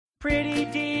Pretty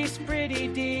Dees,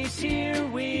 here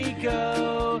we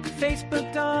go.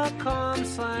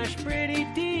 Facebook.com/Pretty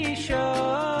Dees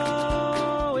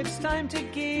Show. It's time to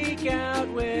geek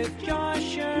out with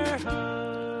Josh, your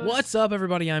host. What's up,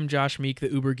 everybody? I'm Josh Meek,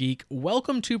 the Uber Geek.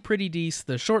 Welcome to Pretty Dees,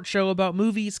 the short show about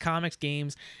movies, comics,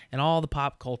 games, and all the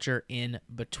pop culture in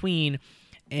between.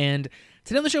 And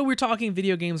today on the show, we're talking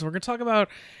video games. We're going to talk about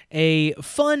a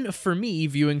fun, for me,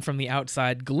 viewing from the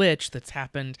outside glitch that's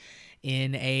happened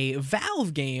in a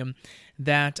Valve game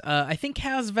that I think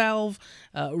has Valve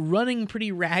running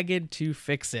pretty ragged to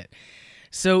fix it.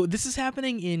 So this is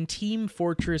happening in Team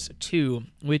Fortress 2,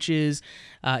 which is,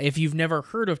 if you've never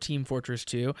heard of Team Fortress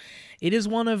 2, it is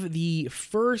one of the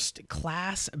first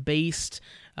class-based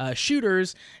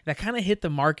shooters that kind of hit the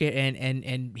market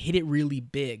and hit it really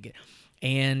big.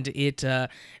 And it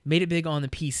made it big on the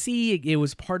PC. It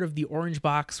was part of the Orange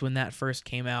Box when that first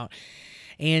came out.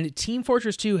 And Team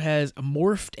Fortress 2 has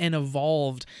morphed and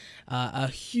evolved a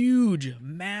huge,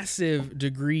 massive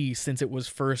degree since it was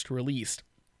first released.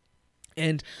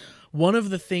 And one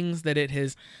of the things that it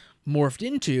has morphed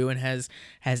into and has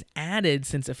added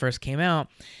since it first came out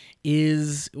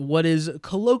is what is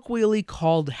colloquially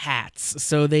called hats.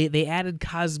 So they added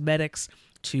cosmetics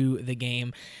to the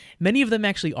game. Many of them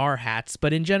actually are hats,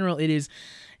 but in general it is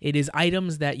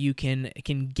items that you can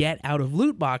get out of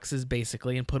loot boxes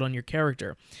basically and put on your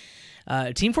character.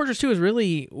 Team Fortress 2 is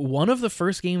really one of the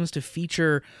first games to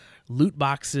feature loot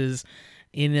boxes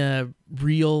in a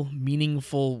real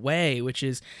meaningful way, which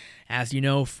is, as you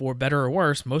know, for better or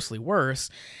worse, mostly worse,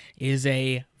 is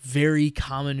a very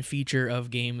common feature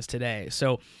of games today.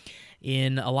 So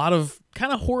in a lot of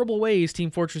kind of horrible ways, Team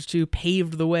Fortress 2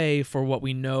 paved the way for what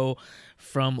we know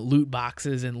from loot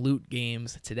boxes and loot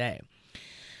games today.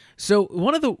 So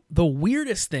one of the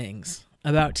weirdest things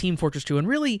about Team Fortress 2, and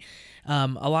really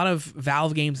a lot of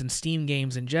Valve games and Steam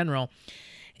games in general,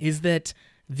 is that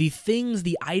the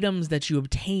items that you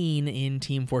obtain in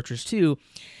Team Fortress 2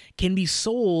 can be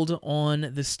sold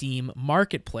on the Steam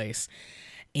marketplace.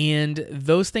 And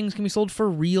those things can be sold for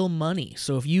real money.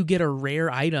 So if you get a rare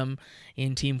item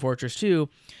in Team Fortress 2,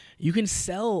 you can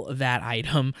sell that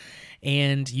item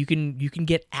and you can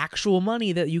get actual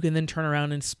money that you can then turn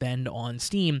around and spend on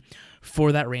Steam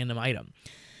for that random item.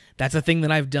 That's a thing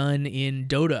that I've done in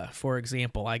Dota, for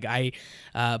example. I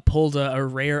pulled a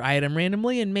rare item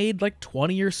randomly and made like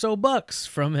 20 or so bucks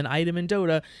from an item in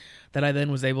Dota that I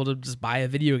then was able to just buy a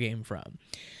video game from.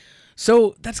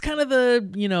 So that's kind of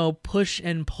the, push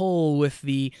and pull with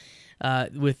the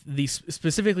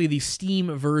specifically the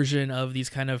Steam version of these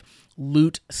kind of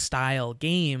loot style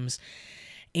games.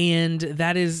 And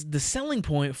that is the selling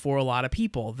point for a lot of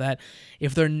people, that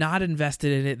if they're not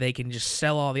invested in it, they can just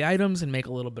sell all the items and make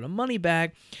a little bit of money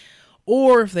back.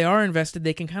 Or if they are invested,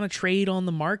 they can kind of trade on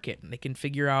the market and they can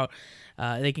figure out,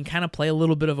 they can kind of play a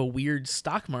little bit of a weird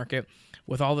stock market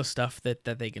with all the stuff that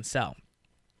they can sell.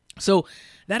 So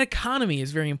that economy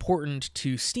is very important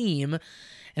to Steam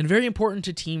and very important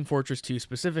to Team Fortress 2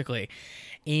 specifically.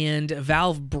 And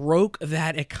Valve broke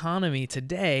that economy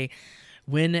today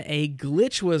when a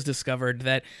glitch was discovered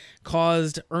that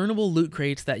caused earnable loot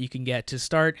crates that you can get to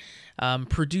start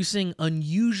producing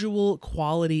unusual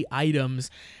quality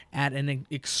items at an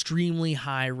extremely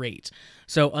high rate.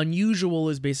 So unusual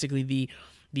is basically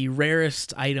the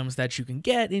rarest items that you can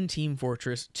get in Team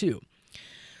Fortress 2.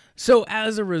 So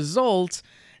as a result,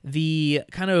 the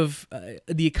kind of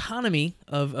the economy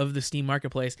of the Steam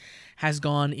marketplace has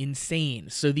gone insane.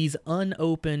 So these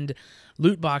unopened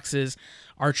loot boxes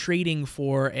are trading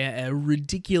for a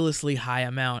ridiculously high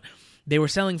amount. They were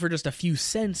selling for just a few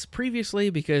cents previously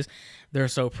because they're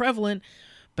so prevalent,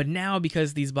 but now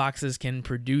because these boxes can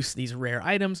produce these rare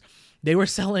items, they were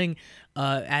selling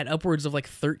at upwards of like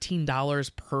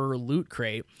 $13 per loot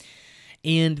crate.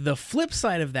 And the flip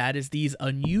side of that is these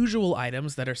unusual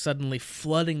items that are suddenly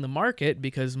flooding the market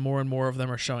because more and more of them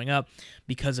are showing up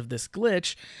because of this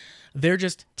glitch. They're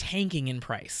just tanking in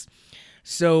price.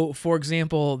 So, for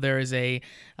example, there is a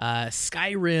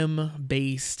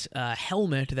Skyrim-based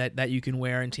helmet that you can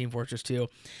wear in Team Fortress 2.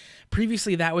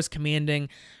 Previously, that was commanding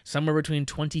somewhere between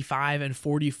 $25 and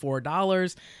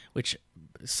 $44, which,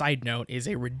 side note, is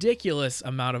a ridiculous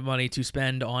amount of money to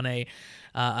spend on a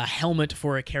helmet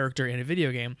for a character in a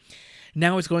video game.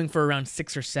 Now it's going for around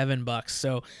 $6 or $7.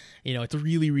 So, it's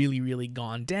really, really, really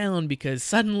gone down because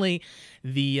suddenly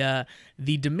the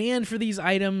demand for these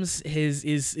items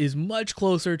is much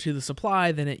closer to the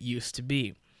supply than it used to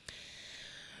be.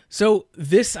 So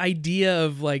this idea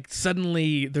of like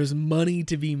suddenly there's money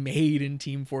to be made in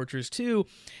Team Fortress 2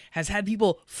 has had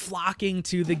people flocking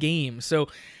to the game. So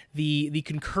the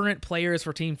concurrent players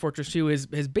for Team Fortress 2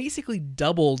 has basically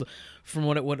doubled from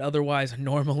what it would otherwise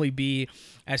normally be,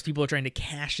 as people are trying to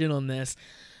cash in on this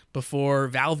before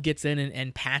Valve gets in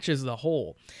and patches the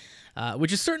hole,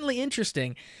 which is certainly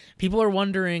interesting. People are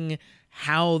wondering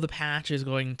how the patch is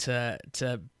going to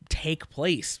take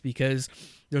place, because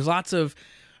there's lots of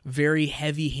very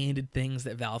heavy-handed things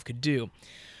that Valve could do.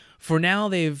 For now,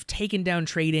 they've taken down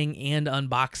trading and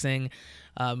unboxing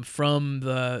from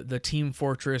the Team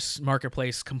Fortress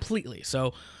marketplace completely.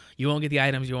 So you won't get the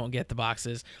items, you won't get the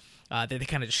boxes. They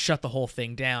kind of just shut the whole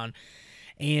thing down.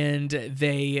 And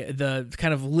the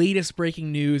kind of latest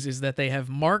breaking news is that they have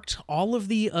marked all of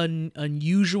the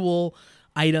unusual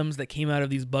items that came out of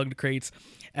these bugged crates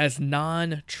as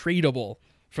non-tradable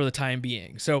for the time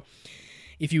being. So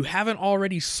if you haven't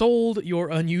already sold your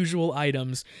unusual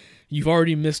items, you've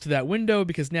already missed that window,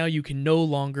 because now you can no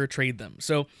longer trade them.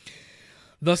 So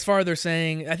thus far, they're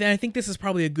saying, I think this is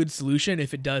probably a good solution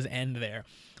if it does end there.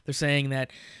 They're saying that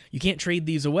you can't trade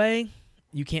these away,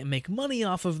 you can't make money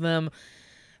off of them,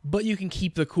 but you can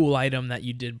keep the cool item that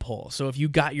you did pull. So if you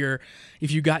got your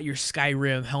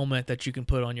Skyrim helmet that you can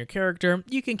put on your character,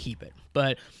 you can keep it,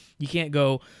 but you can't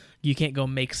go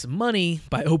make some money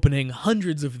by opening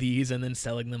hundreds of these and then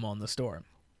selling them on the store.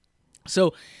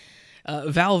 So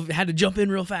Valve had to jump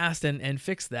in real fast and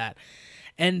fix that.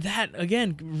 And that,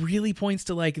 again, really points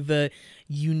to like the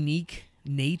unique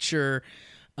nature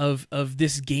of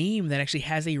this game that actually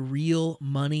has a real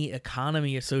money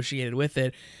economy associated with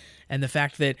it. And the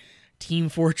fact that Team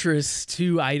Fortress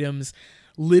 2 items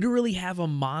literally have a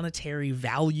monetary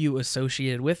value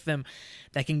associated with them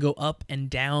that can go up and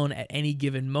down at any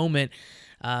given moment,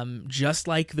 just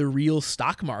like the real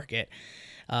stock market.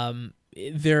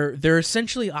 They're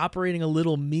essentially operating a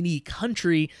little mini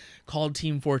country called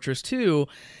Team Fortress 2,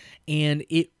 and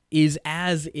it is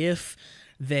as if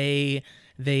they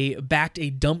backed a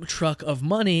dump truck of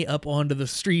money up onto the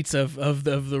streets of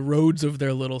the roads of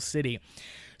their little city.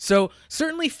 So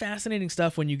certainly fascinating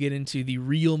stuff when you get into the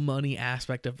real money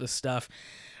aspect of this stuff,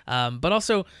 but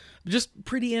also just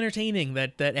pretty entertaining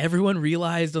that everyone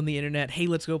realized on the internet, hey,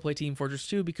 let's go play Team Fortress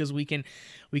 2 because we can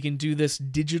do this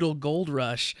digital gold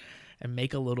rush and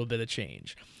make a little bit of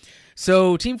change.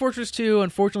 So Team Fortress 2,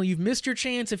 unfortunately, you've missed your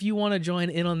chance if you want to join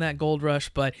in on that gold rush,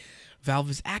 but Valve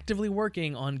is actively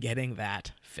working on getting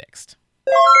that fixed.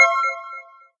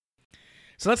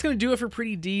 So that's going to do it for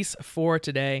Pretty Dece for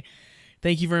today.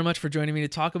 Thank you very much for joining me to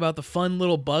talk about the fun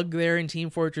little bug there in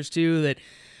Team Fortress 2 that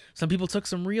some people took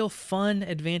some real fun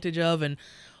advantage of, and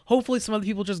hopefully some other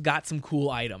people just got some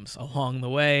cool items along the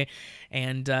way,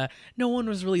 and no one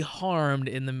was really harmed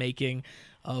in the making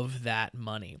of that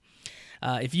money.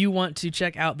 If you want to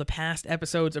check out the past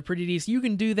episodes of Pretty Dece, you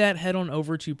can do that. Head on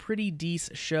over to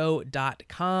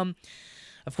prettydeceshow.com.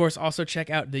 Of course, also check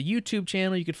out the YouTube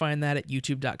channel. You can find that at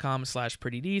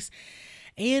youtube.com/prettydece.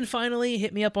 And finally,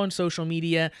 hit me up on social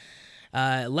media.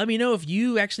 Let me know if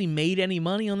you actually made any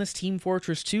money on this Team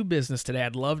Fortress 2 business today.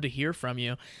 I'd love to hear from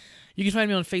you. You can find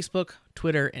me on Facebook,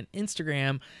 Twitter, and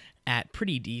Instagram at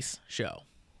Pretty Dece Show.